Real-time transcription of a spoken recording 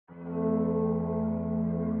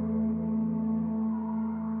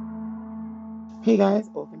Hey guys,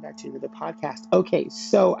 welcome back to another podcast. Okay,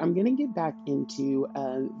 so I'm gonna get back into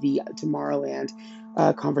the Tomorrowland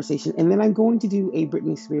conversation, and then I'm going to do a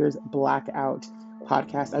Britney Spears Blackout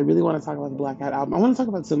podcast. I really want to talk about the Blackout album. I want to talk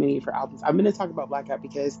about so many of her albums. I'm gonna talk about Blackout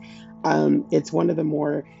because it's one of the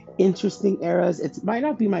more interesting eras. It might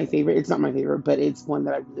not be my favorite. It's not my favorite, but it's one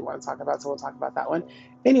that I really want to talk about. So we'll talk about that one.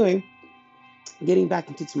 Anyway, getting back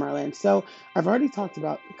into Tomorrowland. So I've already talked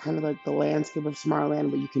about kind of like the landscape of Tomorrowland,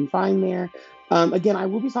 what you can find there. Again, I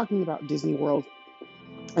will be talking about Disney World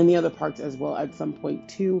and the other parks as well at some point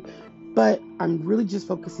too, but I'm really just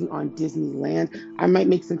focusing on Disneyland. I might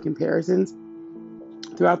make some comparisons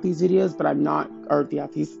throughout these videos, but I'm not, or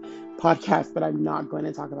throughout these podcasts, but I'm not going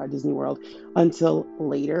to talk about Disney World until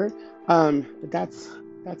later. But that's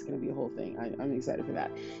going to be a whole thing. I'm excited for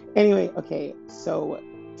that. Anyway, okay, so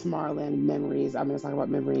Tomorrowland memories. I'm going to talk about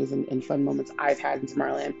memories and fun moments I've had in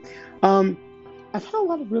Tomorrowland. Um, I've had a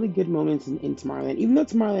lot of really good moments in Tomorrowland. Even though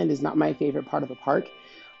Tomorrowland is not my favorite part of the park,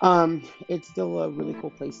 it's still a really cool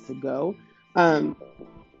place to go. Um,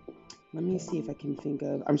 Let me see if I can think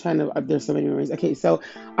of. I'm trying to. There's so many memories. Okay, so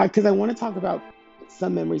because I want to talk about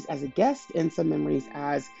some memories as a guest and some memories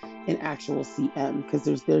as an actual CM because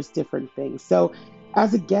there's different things. So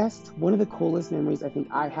as a guest, one of the coolest memories I think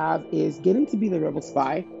I have is getting to be the Rebel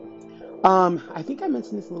Spy. I think I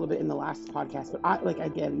mentioned this a little bit in the last podcast, but like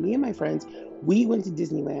again, me and my friends, we went to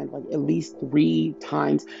Disneyland like at least 3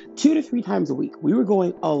 times, 2 to 3 times a week. We were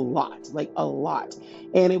going a lot, like a lot,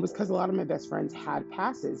 and it was because a lot of my best friends had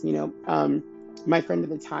passes. My friend at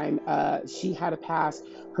the time, she had a pass.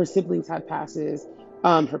 Her siblings had passes.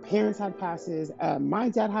 Her parents had passes. My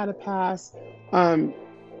dad had a pass. Um,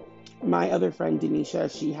 my other friend Denisha,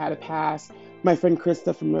 she had a pass. My friend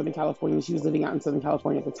Krista from Northern California, she was living out in Southern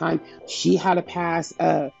California at the time. She had a pass.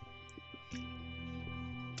 At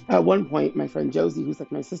one point, my friend Josie, who's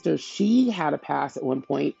like my sister, she had a pass at one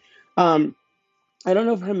point. Um, I don't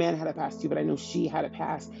know if her man had a pass too, but I know she had a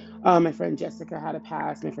pass. My friend Jessica had a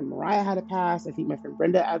pass. My friend Mariah had a pass. I think my friend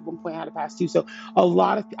Brenda at one point had a pass too. So I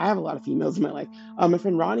have a lot of females in my life. My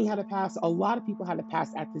friend Ronnie had a pass. A lot of people had a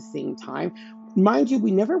pass at the same time. Mind you,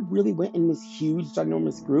 we never really went in this huge,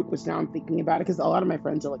 ginormous group, which now I'm thinking about it because a lot of my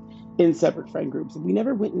friends are like in separate friend groups. We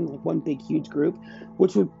never went in like one big, huge group,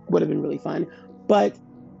 which would have been really fun. But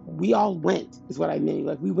we all went is what I mean.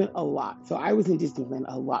 Like we went a lot. So I was in Disneyland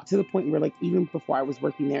a lot to the point where like even before I was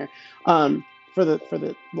working there, for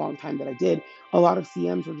the long time that I did, a lot of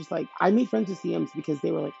CMs were just like I made friends with CMs because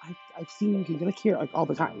they were like, I've seen you, you're like here like all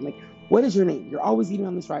the time. Like, what is your name? You're always eating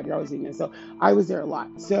on this ride, you're always eating this. So I was there a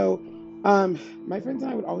lot. So my friends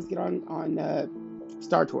and I would always get on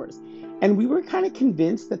Star Tours. And we were kind of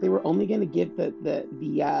convinced that they were only going to give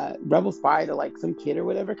the Rebel Spy to like some kid or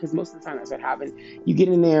whatever, because most of the time that's what happens. You get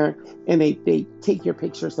in there and they take your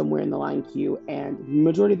picture somewhere in the line queue, and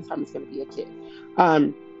majority of the time it's going to be a kid.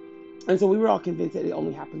 Um, and so we were all convinced that it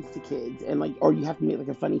only happens to kids, and like, or you have to make like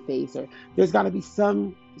a funny face, or there's got to be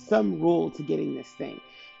some rule to getting this thing.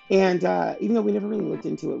 And even though we never really looked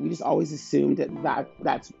into it, we just always assumed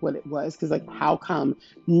that's what it was. Because like, how come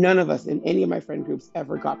none of us in any of my friend groups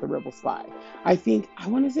ever got the Rebel Spy? I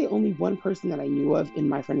want to say only one person that I knew of in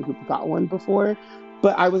my friend group got one before,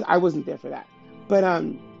 but I wasn't there for that. But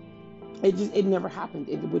it never happened.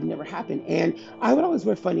 It would never happen. And I would always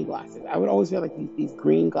wear funny glasses. I would always wear like these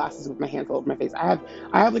green glasses with my hands all over my face. I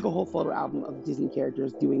have like a whole photo album of Disney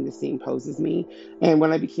characters doing the same pose as me. And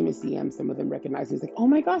when I became a CM, some of them recognized me. It's like, oh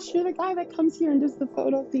my gosh, you're the guy that comes here and does the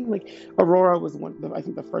photo thing. Like Aurora was I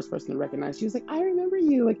think the first person to recognize. She was like, I remember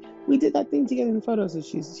you. Like we did that thing together in the photo. So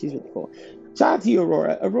she's really cool. Shout out to you,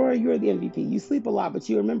 Aurora. Aurora, you're the MVP. You sleep a lot, but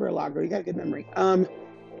you remember a lot, girl. You got a good memory.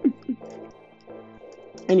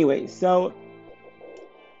 Anyway, so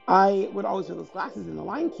I would always wear those glasses in the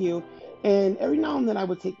line queue, and every now and then I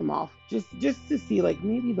would take them off just to see like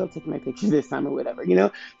maybe they'll take my picture this time or whatever,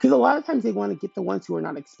 because a lot of times they want to get the ones who are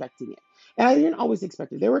not expecting it. And I didn't always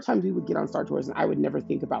expect it. There were times we would get on Star Tours and I would never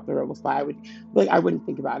think about the Rebel Spy. I wouldn't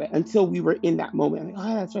think about it until we were in that moment. I'm like,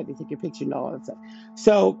 oh, that's right, they take your picture and all that stuff.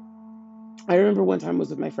 So I remember one time I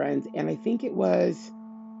was with my friends, and I think we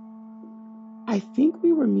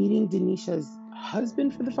were meeting Denisha's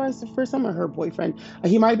husband for the first time, or her boyfriend.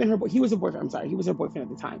 He might have been he was a boyfriend. I'm sorry, he was her boyfriend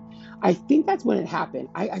at the time. I think that's when it happened.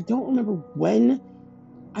 I don't remember when.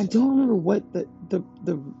 I don't remember what the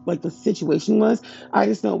like the situation was. I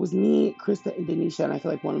just know it was me, Krista, and Denisha, and I feel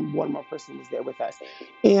like one more person was there with us.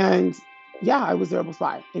 And yeah, I was the Rebel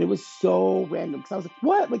Spy, and it was so random because I was like,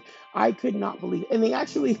 what? Like I could not believe it. And they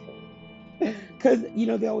actually because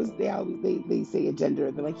they say a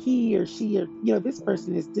gender. They're like he or she or this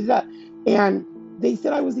person is da da. And they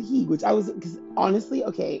said I was a he, which I was because honestly,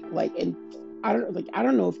 okay, like and I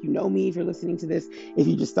don't know if you know me, if you're listening to this, if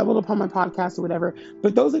you just stumbled upon my podcast or whatever,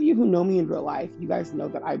 but those of you who know me in real life, you guys know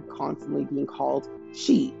that I'm constantly being called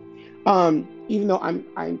she. Even though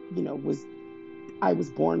I was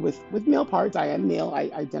born with male parts, I am male,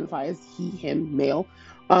 I identify as he, him, male.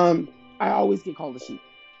 Um, I always get called a she.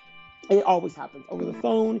 It always happens over the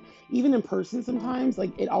phone, even in person sometimes.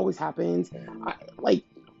 Like it always happens. Like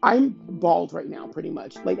I'm bald right now, pretty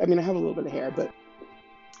much. Like I mean, I have a little bit of hair, but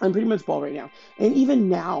I'm pretty much bald right now. And even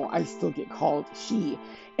now, I still get called she.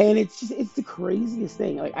 And it's the craziest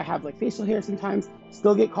thing. Like, I have like facial hair sometimes,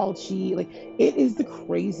 still get called she. Like, it is the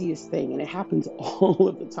craziest thing. And it happens all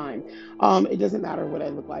of the time. It doesn't matter what I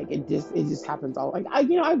look like. It just happens all like,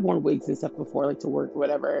 I've worn wigs and stuff before, like to work or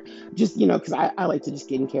whatever. Just, because I like to just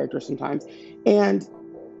get in character sometimes. And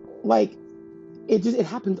like, it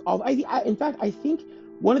happens all. In fact, I think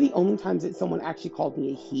one of the only times that someone actually called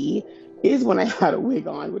me a he is when I had a wig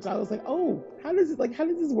on, which I was like, oh, how does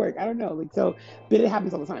this work? I don't know, like so, but it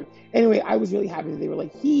happens all the time. Anyway, I was really happy that they were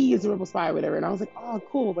like, he is a rebel spy, or whatever, and I was like, oh,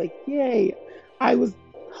 cool, like yay. I was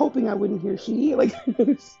hoping I wouldn't hear she, like,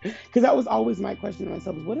 because that was always my question to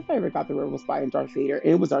myself: is what if I ever got the rebel spy and Darth Vader,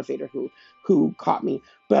 and it was Darth Vader who caught me,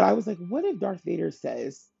 but I was like, what if Darth Vader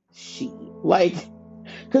says she, like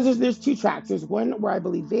because there's two tracks. There's one where I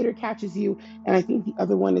believe Vader catches you, and I think the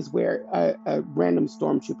other one is where a random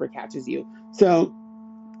stormtrooper catches you. So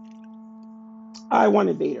I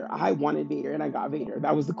wanted Vader, and I got Vader.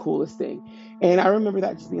 That was the coolest thing, and I remember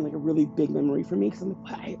that just being like a really big memory for me because I'm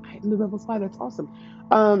like, what? I'm the Rebel Spy. That's awesome.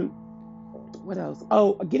 Um, what else?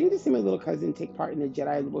 Oh, getting to see my little cousin take part in the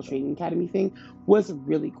Jedi Little Training Academy thing was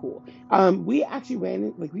really cool. We actually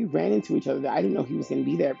we ran into each other there. I didn't know he was going to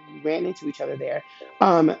be there. But we ran into each other there.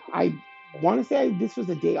 I want to say this was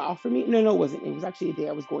a day off for me. No, no, it wasn't. It was actually a day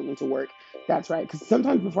I was going into work. That's right. Because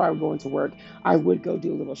sometimes before I would go into work, I would go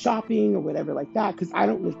do a little shopping or whatever like that. Because I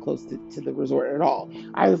don't live close to the resort at all.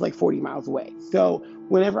 I live like 40 miles away. So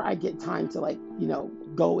whenever I get time to like,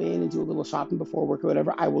 go in and do a little shopping before work or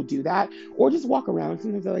whatever, I will do that or just walk around.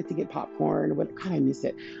 Sometimes I like to get popcorn. What God, I miss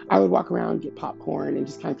it. I would walk around, get popcorn, and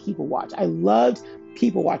just kind of people watch. I loved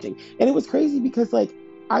people watching, and it was crazy because like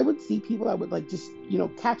I would see people that would like just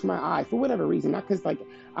catch my eye for whatever reason, not because like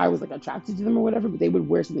I was like attracted to them or whatever, but they would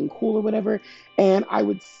wear something cool or whatever, and I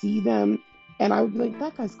would see them. And I would be like,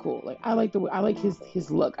 that guy's cool. Like I like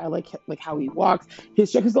his look. I like how he walks,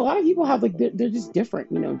 his show. Because a lot of people have like they're just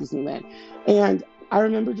different, Disneyland. And I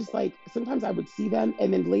remember just like sometimes I would see them,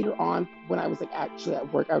 and then later on when I was like actually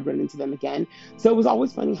at work, I would run into them again. So it was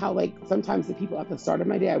always funny how like sometimes the people at the start of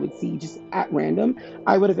my day I would see just at random,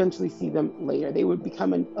 I would eventually see them later. They would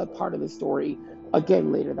become a part of the story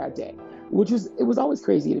again later that day, it was always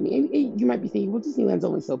crazy to me. And you might be thinking, well, Disneyland's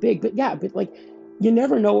only so big, but yeah, but like you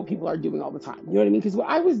never know what people are doing all the time. You know what I mean? Because what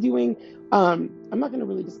I was doing, I'm not going to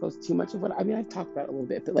really disclose too much of what I mean. I've talked about it a little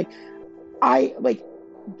bit, but like I like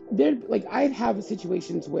there like I'd have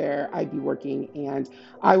situations where I'd be working and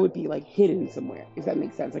I would be like hidden somewhere, if that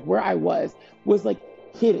makes sense. Like where I was like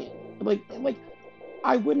hidden. Like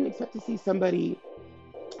I wouldn't expect to see somebody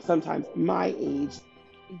sometimes my age,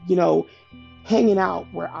 you know, hanging out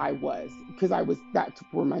where I was because that's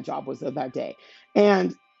where my job was of that day.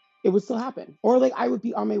 And it would still happen. Or like I would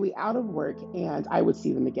be on my way out of work and I would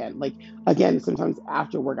see them again. Like again, sometimes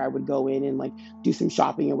after work I would go in and like do some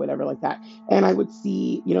shopping or whatever like that. And I would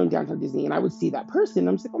see, in downtown Disney and I would see that person.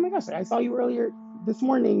 I'm just like, oh my gosh, like, I saw you earlier this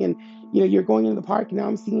morning and you're going into the park and now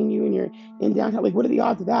I'm seeing you and you're in downtown. Like what are the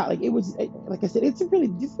odds of that? Like like I said,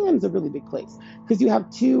 Disneyland is a really big place because you have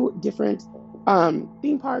two different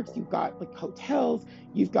theme parks, you've got like hotels,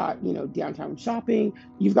 you've got downtown shopping,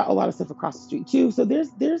 you've got a lot of stuff across the street too. So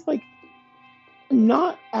there's like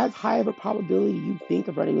not as high of a probability you think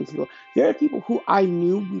of running into people. There are people who I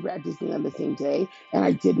knew we were at Disneyland the same day and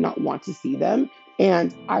I did not want to see them,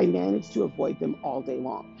 and I managed to avoid them all day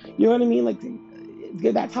long. You know what I mean? Like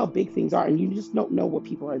that's how big things are, and you just don't know what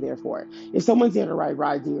people are there for. If someone's there to ride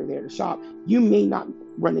rides and you're there to shop, you may not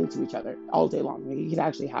run into each other all day long. Like, it could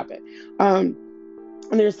actually happen. Um,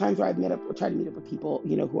 and there's times where I've met up or tried to meet up with people,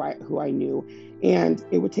 who I knew, and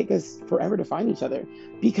it would take us forever to find each other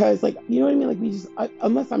because, like, you know what I mean? Like, we just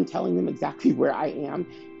unless I'm telling them exactly where I am,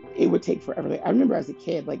 it would take forever. Like, I remember as a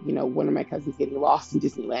kid, like, one of my cousins getting lost in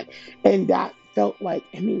Disneyland, and that felt like,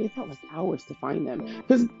 I mean, it felt like hours to find them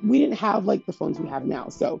because we didn't have like the phones we have now.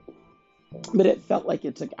 So, but it felt like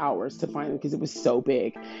it took hours to find them because it was so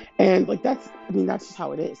big, and like that's just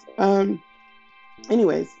how it is.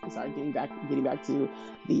 Anyways, I'm sorry, getting back to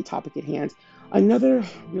the topic at hand. Another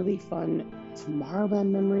really fun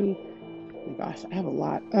Tomorrowland memory. Oh my gosh, I have a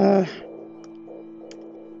lot.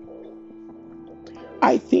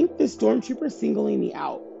 I think the stormtrooper singling me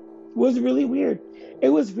out was really weird. It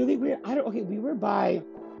was really weird. I don't, okay, we were by,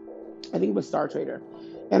 I think it was Star Trader.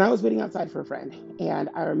 And I was waiting outside for a friend. And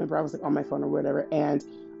I remember I was like on my phone or whatever. And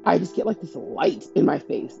I just get like this light in my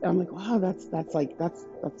face. And I'm like, wow, that's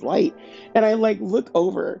light. And I like look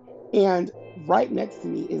over and right next to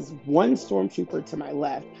me is one stormtrooper to my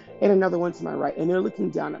left and another one to my right. And they're looking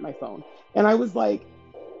down at my phone. And I was like,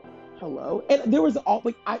 hello. And there was all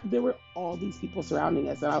like there were all these people surrounding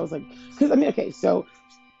us. And I was like, because I mean, okay, so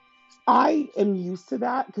I am used to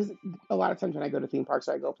that because a lot of times when I go to theme parks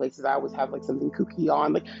or I go places, I always have like something kooky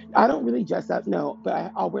on. Like I don't really dress up, no,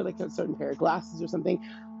 but I'll wear like a certain pair of glasses or something,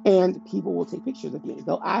 and people will take pictures of me.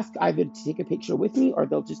 They'll ask either to take a picture with me or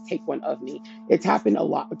they'll just take one of me. It's happened a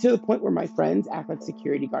lot to the point where my friends act like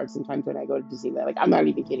security guards sometimes when I go to Disneyland. Like I'm not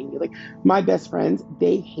even kidding you. Like my best friends,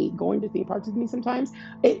 they hate going to theme parks with me sometimes.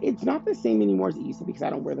 It's not the same anymore as it used to because I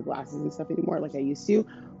don't wear the glasses and stuff anymore like I used to,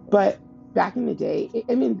 but back in the day,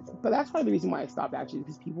 I mean, but that's probably the reason why I stopped actually,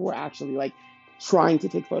 because people were actually like trying to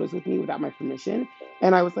take photos with me without my permission.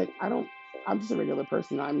 And I was like, I'm just a regular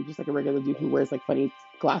person. I'm just like a regular dude who wears like funny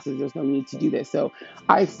glasses. There's no need to do this. So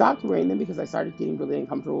I stopped wearing them because I started getting really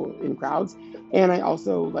uncomfortable in crowds. And I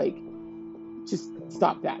also like just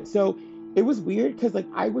stop that. So it was weird because like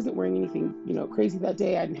I wasn't wearing anything, crazy that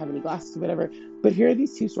day. I didn't have any glasses or whatever. But here are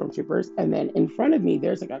these two stormtroopers, and then in front of me,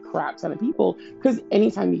 there's like a crap ton of people. Because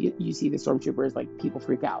anytime you see the stormtroopers, like people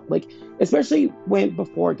freak out. Like especially when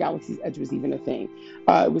before Galaxy's Edge was even a thing,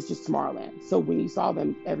 it was just Tomorrowland. So when you saw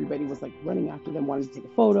them, everybody was like running after them, wanting to take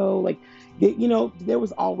a photo. Like there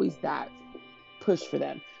was always that push for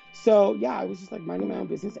them. So yeah, I was just like minding my own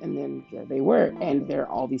business, and then there they were, and there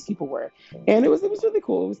all these people were, and it was really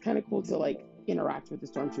cool. It was kind of cool to like interact with the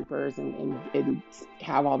stormtroopers and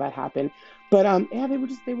have all that happen. But yeah, they were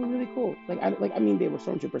really cool. I mean they were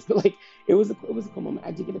stormtroopers, but like it was a cool moment.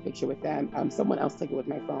 I did get a picture with them. Someone else took it with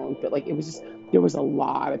my phone, but like it was just there was a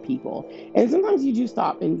lot of people, and sometimes you do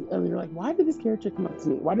stop and you're like, why did this character come up to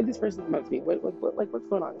me? Why did this person come up to me? What's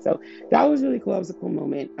going on? So that was really cool. That was a cool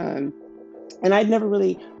moment. And I'd never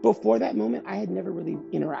really before that moment I had never really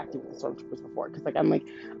interacted with the stormtroopers before because like I'm like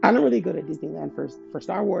I don't really go to Disneyland for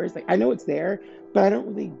Star Wars. Like I know it's there, but I don't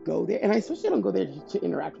really go there, and I especially don't go there to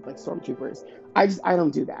interact with like stormtroopers. I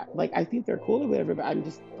don't do that. Like I think they're cool or whatever, but I'm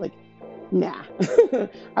just like nah.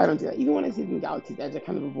 I don't do that. Even when I see them in Galaxy's Edge, I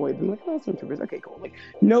kind of avoid them. Like, oh, stormtroopers, okay, cool. Like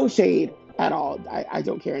no shade at all. I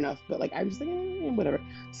don't care enough, but like I'm just like whatever.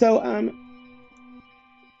 So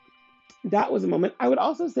that was a moment. I would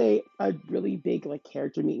also say a really big like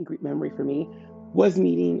character meet and greet memory for me was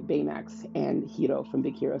meeting Baymax and Hiro from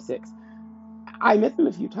Big Hero 6. I met them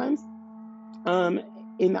a few times um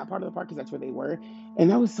in that part of the park because that's where they were,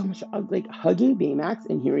 and that was so much like hugging Baymax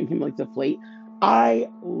and hearing him like deflate. I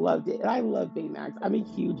loved it, and I love Baymax. I'm a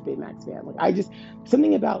huge Baymax fan. Like I just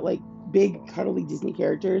something about like big cuddly Disney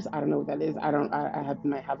characters. I don't know what that is. I don't. I have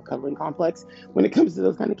might have a cuddling complex when it comes to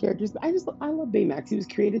those kind of characters. But I love Baymax. He was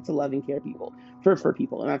created to love and care people for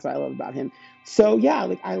people, and that's what I love about him. So yeah,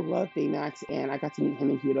 like I love Baymax, and I got to meet him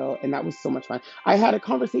and Hiro, and that was so much fun. I had a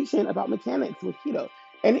conversation about mechanics with Hiro.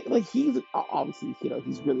 And like he's obviously,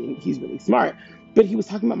 he's really smart, but he was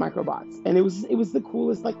talking about microbots, and it was the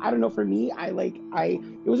coolest. Like I don't know, for me,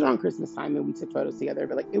 it was around Christmas time, and we took photos together,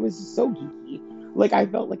 but like it was just so geeky. Like I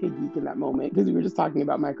felt like a geek in that moment because we were just talking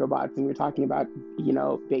about microbots, and we were talking about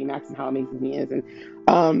Baymax and how amazing he is, and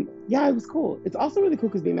yeah, it was cool. It's also really cool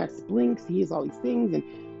because Baymax blinks, he has all these things, and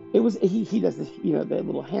it was he does this the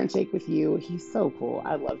little handshake with you. He's so cool.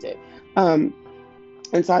 I loved it. Um,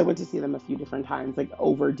 and so I went to see them a few different times, like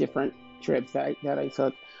over different trips that I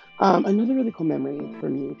took. Another really cool memory for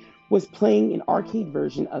me was playing an arcade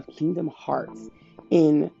version of Kingdom Hearts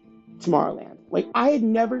in Tomorrowland. Like I had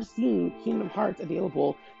never seen Kingdom Hearts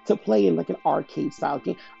available to play in like an arcade style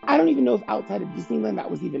game. I don't even know if outside of Disneyland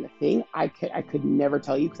that was even a thing. I could never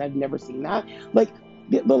tell you because I've never seen that. Like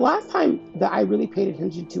the last time that I really paid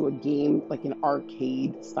attention to a game like an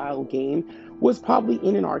arcade style game was probably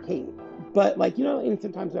in an arcade. But like and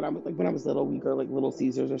sometimes when I was little, we go like Little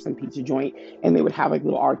Caesars or some pizza joint, and they would have like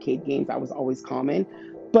little arcade games. That was always common.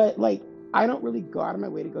 But like I don't really go out of my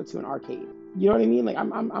way to go to an arcade. You know what I mean? Like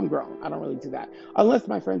I'm grown. I don't really do that unless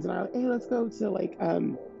my friends and I are like, hey, let's go to like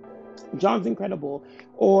John's Incredible,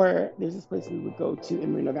 or there's this place we would go to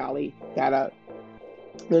in Marina Valley that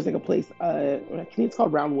there's like a place I think it's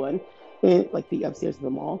called Round One, in like the upstairs of the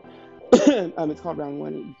mall. It's called Round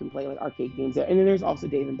 1, and you can play like arcade games there. And then there's also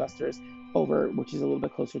Dave and Buster's over, which is a little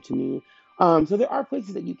bit closer to me. So there are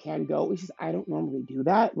places that you can go. It's just I don't normally do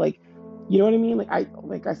that. Like, you know what I mean?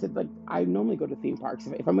 Like I said, like I normally go to theme parks.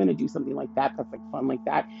 If I'm gonna do something like that, that's like fun like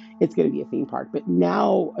that, it's gonna be a theme park. But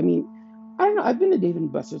now, I mean, I don't know. I've been to Dave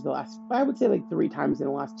and Buster's the last, I would say like 3 times in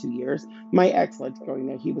the last 2 years. My ex liked going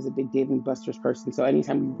there. He was a big Dave and Buster's person. So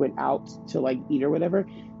anytime we went out to like eat or whatever,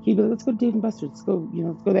 he'd be like, let's go to Dave and Buster's. Let's go,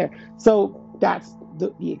 let's go there. So that's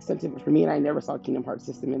the extent of it for me. And I never saw Kingdom Hearts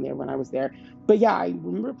system in there when I was there. But yeah, I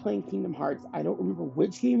remember playing Kingdom Hearts. I don't remember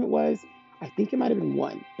which game it was. I think it might have been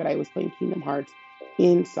one, but I was playing Kingdom Hearts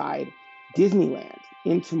inside Disneyland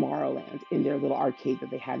in Tomorrowland in their little arcade that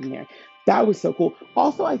they had in there. That was so cool.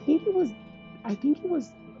 Also, I think it was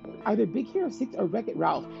either Big Hero 6 or Wreck-It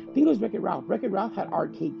Ralph. I think it was Wreck-It Ralph. Wreck-It Ralph had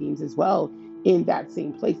arcade games as well in that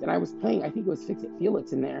same place. And I was playing, I think it was Fix It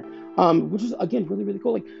Felix in there, which is, again, really, really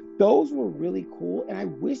cool. Like, those were really cool. And I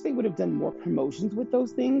wish they would have done more promotions with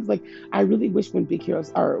those things. Like, I really wish when Big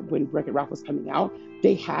Heroes, or when Wreck-It Ralph was coming out,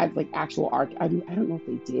 they had, like, actual arc. I mean, I don't know if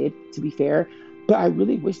they did, to be fair. But I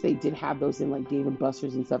really wish they did have those in like Dave and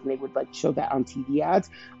Buster's and stuff, and they would like show that on TV ads.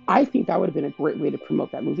 I think that would have been a great way to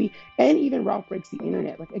promote that movie. And even Ralph Breaks the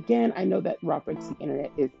Internet. Like again, I know that Ralph Breaks the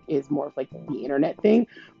Internet is more of like the internet thing,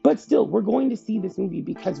 but still, we're going to see this movie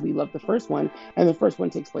because we love the first one, and the first one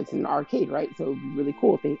takes place in an arcade, right? So it would be really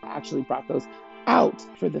cool if they actually brought those out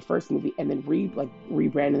for the first movie and then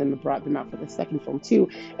rebranded them and brought them out for the second film too,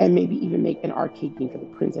 and maybe even make an arcade game for the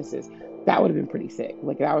princesses. That would have been pretty sick.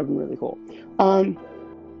 Like that would have been really cool. Um,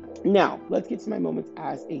 Now, let's get to my moments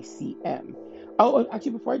as a CM. Oh,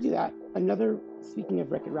 actually, before I do that, speaking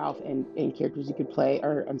of Wreck-It Ralph and characters you could play,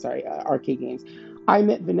 or I'm sorry, arcade games, I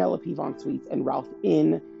met Vanellope Von Sweets and Ralph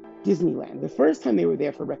in Disneyland. The first time they were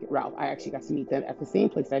there for Wreck-It Ralph, I actually got to meet them at the same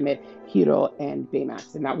place I met Hiro and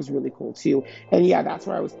Baymax, and that was really cool too. And yeah, that's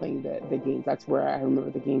where I was playing the games. That's where I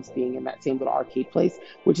remember the games being in that same little arcade place,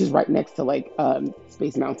 which is right next to like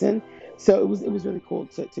Space Mountain. So it was really cool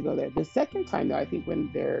to go there. The second time though, I think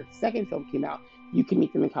when their second film came out, you can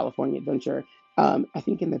meet them in California Adventure. I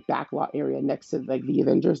think in the backlot area next to like the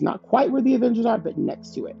Avengers, not quite where the Avengers are, but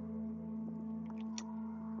next to it.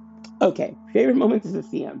 Okay, favorite moments as a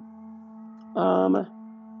CM. Um,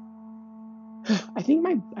 I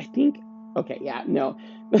think okay, yeah, no.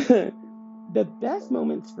 The best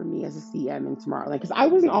moments for me as a CM in Tomorrowland, because I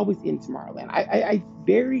wasn't always in Tomorrowland. I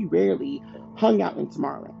very rarely hung out in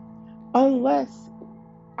Tomorrowland. Unless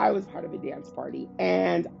I was part of a dance party.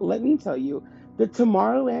 And let me tell you, the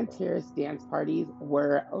Tomorrowland Terrace dance parties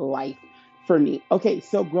were life for me. Okay,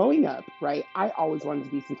 so growing up, right, I always wanted to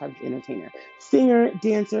be some type of entertainer, singer,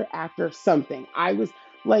 dancer, actor, something. I was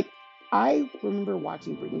like, I remember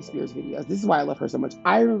watching Britney Spears videos. This is why I love her so much.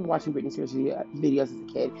 I remember watching Britney Spears videos as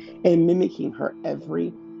a kid and mimicking her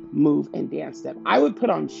every move and dance step. I would put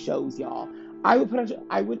on shows, y'all. I would learn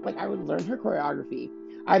her choreography.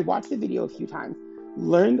 I'd watch the video a few times,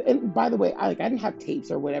 learn, and by the way, I didn't have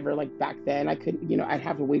tapes or whatever like back then. I couldn't, I'd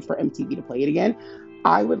have to wait for MTV to play it again.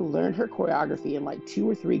 I would learn her choreography in like 2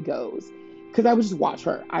 or 3 goes because I would just watch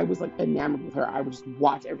her. I was like enamored with her. I would just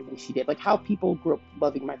watch everything she did, like how people grew up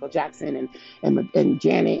loving Michael Jackson and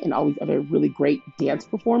Janet and all these other really great dance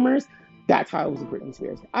performers. That's how I was with Britney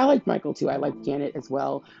Spears. I liked Michael too. I liked Janet as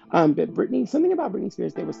well. But Britney, something about Britney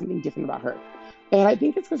Spears, there was something different about her. And I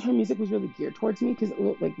think it's because her music was really geared towards me because,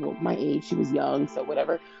 like, well, my age, she was young, so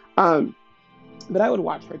whatever. Um, but I would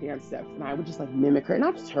watch her dance steps and I would just like mimic her,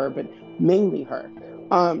 not just her, but mainly her.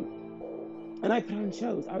 Um, and I put on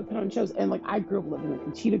shows. I would put on shows, and like I grew up loving like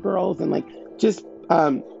the Cheetah Girls and like just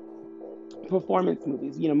performance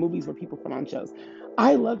movies, movies where people put on shows.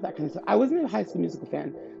 I love that kind of stuff. I wasn't a High School Musical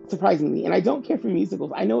fan, surprisingly, and I don't care for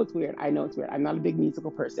musicals. I know it's weird. I know it's weird. I'm not a big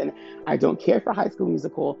musical person. I don't care for High School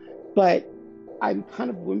Musical, but I'm kind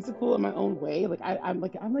of whimsical in my own way. Like I'm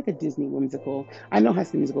like a Disney whimsical. I know High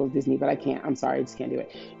School Musical is Disney, but I can't. I'm sorry, I just can't do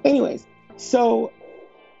it. Anyways, so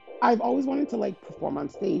I've always wanted to like perform on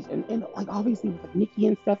stage and like obviously with like Nikki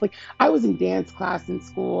and stuff. Like I was in dance class in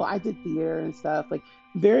school. I did theater and stuff. Like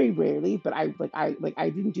very rarely, but I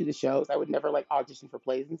didn't do the shows. I would never like audition for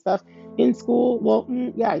plays and stuff in school. Well,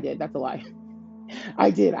 yeah, I did. That's a lie.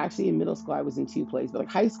 I did actually in middle school. I was in 2 plays, but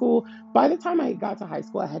like high school. By the time I got to high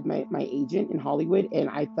school, I had my agent in Hollywood, and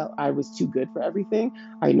I felt I was too good for everything.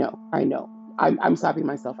 I know. I'm stopping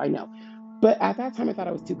myself. I know. But at that time, I thought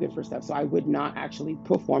I was too good for stuff, so I would not actually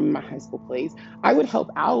perform in my high school plays. I would help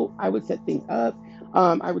out. I would set things up.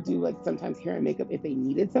 I would do like sometimes hair and makeup if they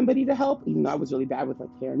needed somebody to help. Even though I was really bad with like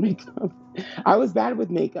hair and makeup, I was bad with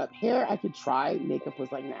makeup. Hair I could try. Makeup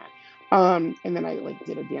was like nah. And then I like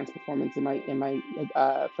did a dance performance in my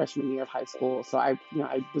freshman year of high school. So I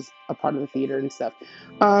was a part of the theater and stuff.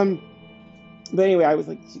 Um, But anyway, I was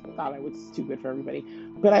like, thought I was too good for everybody.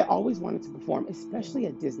 But I always wanted to perform, especially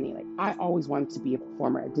at Disney. Like, I always wanted to be a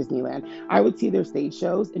performer at Disneyland. I would see their stage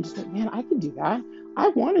shows and just like, man, I could do that. I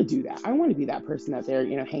want to do that. I want to be that person out there,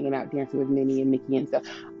 hanging out, dancing with Minnie and Mickey and stuff.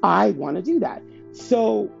 I want to do that.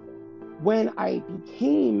 So when I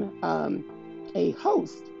became a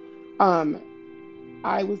host, um,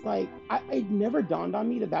 I was like, it never dawned on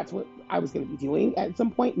me that that's what I was going to be doing at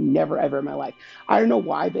some point. Never ever in my life. I don't know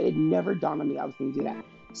why, but it never dawned on me I was going to do that.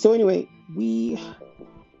 So anyway, it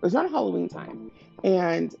was around Halloween time,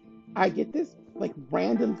 and I get this like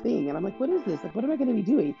random thing, and I'm like, what is this? Like, what am I going to be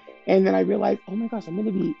doing? And then I realized, oh my gosh, I'm going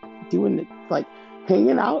to be doing like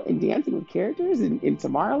hanging out and dancing with characters in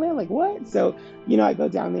Tomorrowland. Like, what? So, I go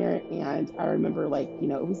down there, and I remember like,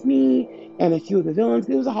 it was me and a few of the villains.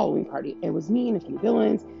 It was a Halloween party. It was me and a few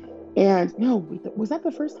villains. And no, wait, was that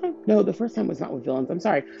the first time? No, the first time was not with villains. I'm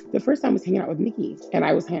sorry. The first time was hanging out with Mickey. And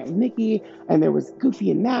I was hanging out with Mickey, and there was Goofy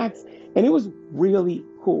and Max. And it was really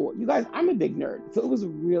cool. You guys, I'm a big nerd. So it was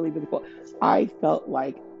really, really cool. I felt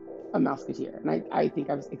like a Mouseketeer. And I think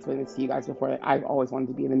I've explained this to you guys before. That I've always wanted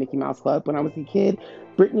to be in the Mickey Mouse Club. When I was a kid,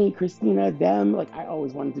 Brittany, Christina, them, like I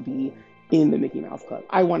always wanted to be in the Mickey Mouse Club.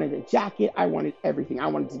 I wanted a jacket. I wanted everything. I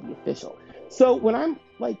wanted to be official. So when I'm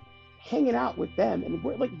like hanging out with them and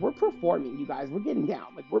we're performing, you guys, we're getting down.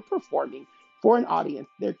 Like we're performing for an audience.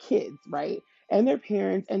 They're kids, right? And their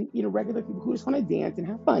parents and regular people who just want to dance and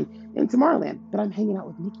have fun in Tomorrowland. But I'm hanging out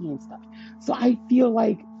with Mickey and stuff. So I feel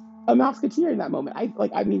like a Mouseketeer in that moment.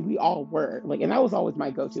 I mean, we all were like, and that was always my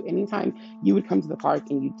go-to. Anytime you would come to the park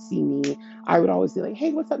and you'd see me, I would always be like,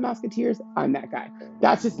 hey, what's up, Mouseketeers? I'm that guy.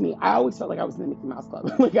 That's just me. I always felt like I was in the Mickey Mouse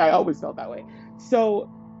Club. Like I always felt that way. So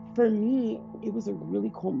for me, it was a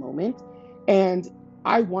really cool moment. And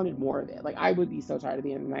I wanted more of it. Like I would be so tired at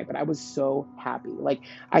the end of the night, but I was so happy. Like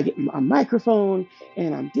I get a microphone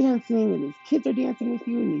and I'm dancing, and these kids are dancing with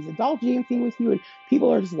you, and these adults dancing with you, and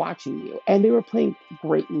people are just watching you. And they were playing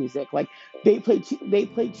great music. Like they played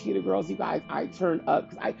Cheetah Girls. You guys, I turned up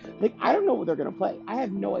because I don't know what they're gonna play. I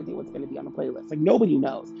have no idea what's gonna be on the playlist. Like nobody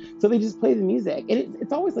knows. So they just play the music, and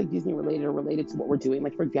it's always like Disney related or related to what we're doing.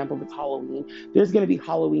 Like for example, if it's Halloween, there's gonna be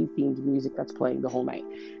Halloween themed music that's playing the whole night,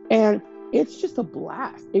 and it's just a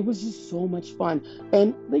blast. It was just so much fun.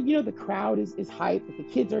 And the crowd is hyped. The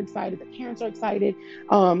kids are excited. The parents are excited.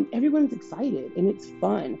 Everyone's excited, and it's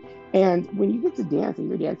fun. And when you get to dance and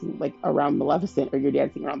you're dancing like around Maleficent, or you're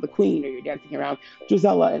dancing around the Queen, or you're dancing around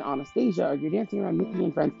Gisela and Anastasia, or you're dancing around Mickey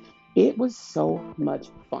and friends, it was so much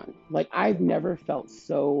fun. Like I've never felt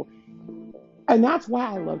so, and that's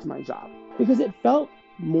why I loved my job, because it felt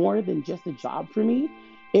more than just a job for me.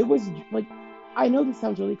 It was like, I know this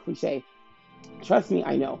sounds really cliche. Trust me,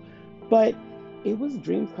 I know. But it was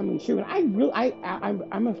dreams coming true. And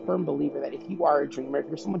I'm a firm believer that if you are a dreamer, if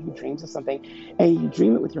you're someone who dreams of something and you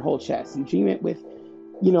dream it with your whole chest, you dream it with,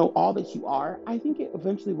 all that you are, I think it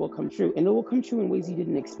eventually will come true. And it will come true in ways you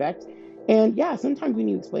didn't expect. And yeah, sometimes when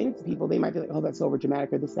you explain it to people, they might be like, oh, that's over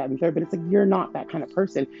dramatic or this, that, and third. But it's like, you're not that kind of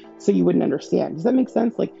person. So you wouldn't understand. Does that make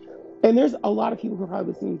sense? Like, and there's a lot of people who are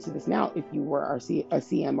probably listening to this now. If you were a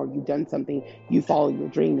CM, or you've done something, you follow your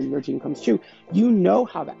dream and your dream comes true. You know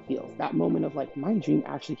how that feels. That moment of like, my dream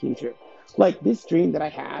actually came true. Like this dream that I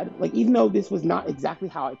had, like even though this was not exactly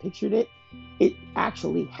how I pictured it, it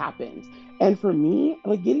actually happened. And for me,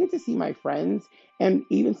 like getting to see my friends and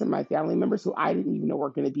even some of my family members who I didn't even know were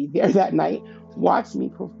going to be there that night watch me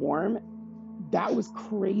perform, that was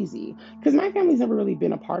crazy, because my family's never really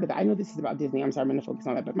been a part of that. I know this is about Disney. I'm sorry, I'm going to focus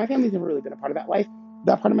on that, but my family's never really been a part of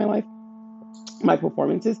that part of my life. My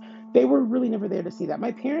performances, they were really never there to see that.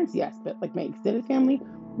 My parents, yes, but like my extended family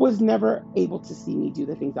was never able to see me do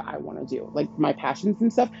the things that I want to do, like my passions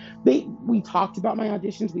and stuff. We talked about my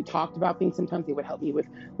auditions. We talked about things. Sometimes they would help me with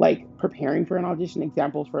like preparing for an audition,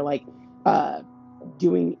 examples for like uh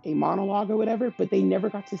doing a monologue or whatever, but they never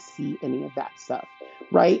got to see any of that stuff,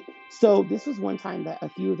 right? So this was one time that a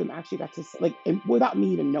few of them actually got to like, without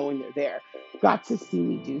me even knowing they're there, got to see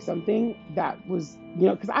me do something that was,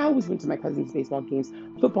 because I always went to my cousin's baseball games,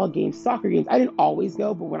 football games, soccer games. I didn't always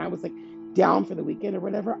go, but when I was like down for the weekend or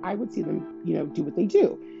whatever, I would see them, do what they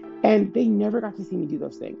do. And they never got to see me do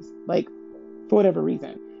those things, like for whatever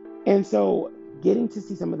reason. And so getting to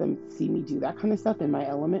see some of them see me do that kind of stuff in my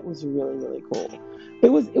element was really, really cool. It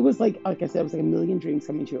was like I said, it was like a million dreams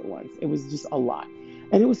coming true at once. It was just a lot.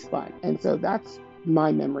 And it was fun. And so that's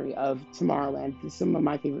my memory of Tomorrowland. Some of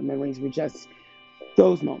my favorite memories were just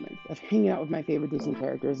those moments of hanging out with my favorite Disney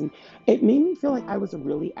characters. And it made me feel like I was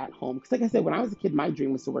really at home. Because, like I said, when I was a kid, my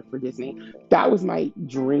dream was to work for Disney. That was my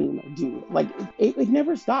dream, dude. Like, it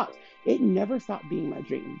never stopped. It never stopped being my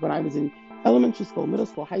dream. When I was in elementary school, middle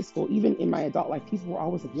school, high school, even in my adult life, people were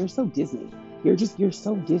always like, "You're so Disney. You're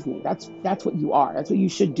so Disney. That's what you are. That's what you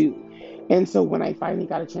should do." And so when I finally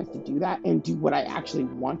got a chance to do that and do what I actually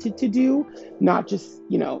wanted to do, not just,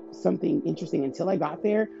 something interesting until I got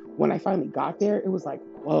there, when I finally got there, it was like,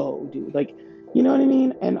 whoa, dude, like, you know what I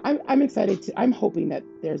mean? And I'm excited I'm hoping that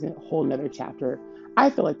there's a whole nother chapter. I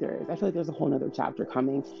feel like there is. I feel like there's a whole nother chapter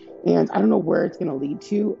coming. And I don't know where it's going to lead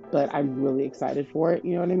to, but I'm really excited for it.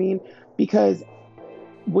 You know what I mean? Because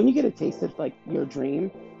when you get a taste of like your dream,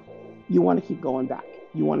 you want to keep going back.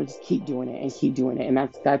 You want to just keep doing it and keep doing it. And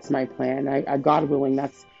that's my plan. God willing,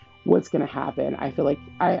 that's what's going to happen. I feel like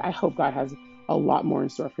I hope God has a lot more in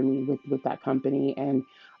store for me with that company. And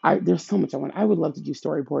there's so much I want. I would love to do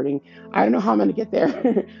storyboarding. I don't know how I'm going to get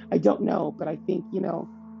there. I don't know, but I think,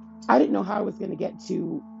 I didn't know how I was going to get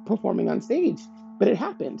to performing on stage, but it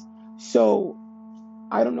happened. So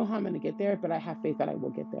I don't know how I'm going to get there, but I have faith that I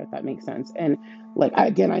will get there, if that makes sense. And like,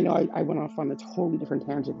 again, I know I went off on a totally different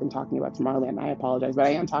tangent than talking about Tomorrowland. I apologize, but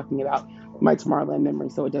I am talking about my Tomorrowland memory.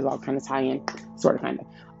 So it does all kind of tie in, sort of, kind of.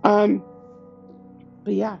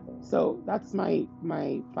 But yeah, so that's my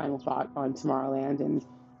final thought on Tomorrowland and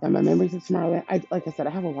my memories of Tomorrowland. Like I said, I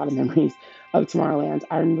have a lot of memories of Tomorrowland.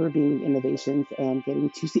 I remember being in Innovations and getting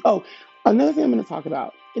to see. Oh, another thing I'm going to talk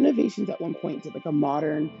about. Innovations at one point did like a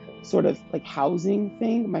modern sort of like housing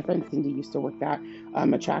thing. My friend Cindy used to work that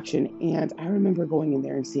attraction, and I remember going in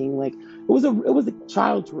there and seeing like it was a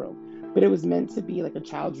child's room, but it was meant to be like a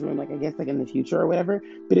child's room, like I guess like in the future or whatever.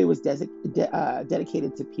 But it was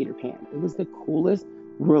dedicated to Peter Pan. It was the coolest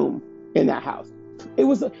room in that house. It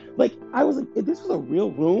was like I was like, if this was a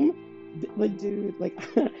real room, like dude, like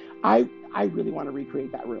I really want to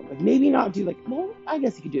recreate that room. Like maybe not do like, well, I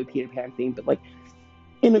guess you could do a Peter Pan thing, but like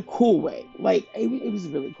in a cool way. Like it was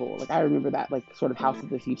really cool. Like I remember that like sort of House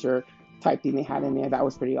of the Future type thing they had in there. That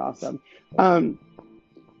was pretty awesome. Um,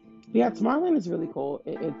 but yeah, Tomorrowland is really cool.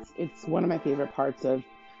 It's one of my favorite parts of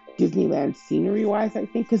Disneyland scenery wise, I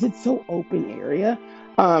think, because it's so open area.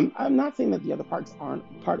 I'm not saying that the other parks aren't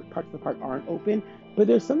parts of the park aren't open, but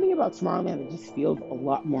there's something about Tomorrowland that just feels a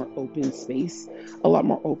lot more open space, a lot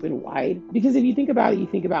more open wide. Because if you think about it, you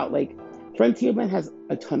think about like Frontierland has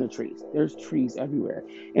a ton of trees. There's trees everywhere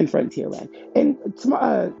in Frontierland, and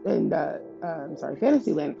I'm sorry,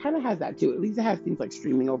 Fantasyland kind of has that too. At least it has things like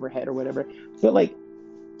streaming overhead or whatever. But like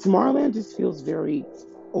Tomorrowland just feels very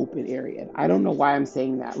open area. I don't know why I'm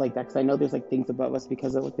saying that like that because I know there's like things above us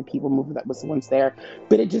because of like the people mover that was once there,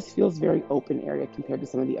 but it just feels very open area compared to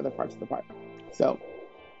some of the other parts of the park. So,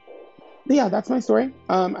 but yeah, that's my story.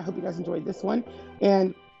 I hope you guys enjoyed this one,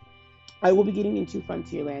 and I will be getting into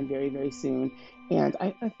Frontierland very, very soon. And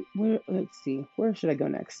let's see, where should I go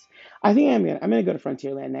next? I think I'm gonna go to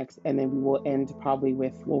Frontierland next, and then we will end probably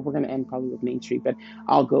with well, we're gonna end probably with Main Street, but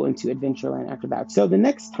I'll go into Adventureland after that. So the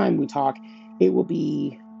next time we talk, it will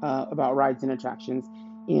be about rides and attractions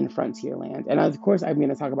in Frontierland, and of course I'm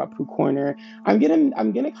gonna talk about Pooh Corner. I'm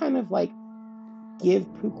gonna kind of like give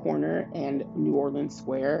Pooh Corner and New Orleans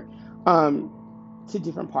Square um, to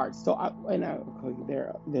different parts. So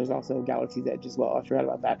okay, there's also Galaxy's Edge as well. I forgot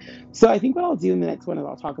about that. So I think what I'll do in the next one is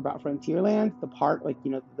I'll talk about Frontierland, the park, like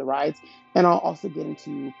the rides, and I'll also get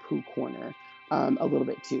into Pooh Corner a little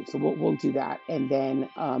bit too. So we'll do that, and then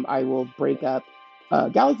I will break up.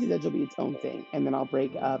 Galaxy's Edge will be its own thing, and then I'll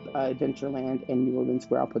break up Adventureland and New Orleans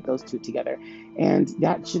Square. I'll put those two together, and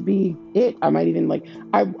that should be it. I might even like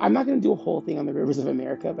I'm not going to do a whole thing on the Rivers of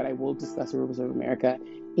America, but I will discuss the Rivers of America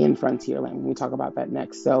in Frontierland when we talk about that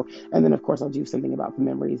next. So, and then of course I'll do something about the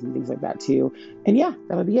memories and things like that too. And yeah,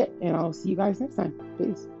 that'll be it. And I'll see you guys next time.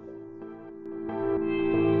 Peace.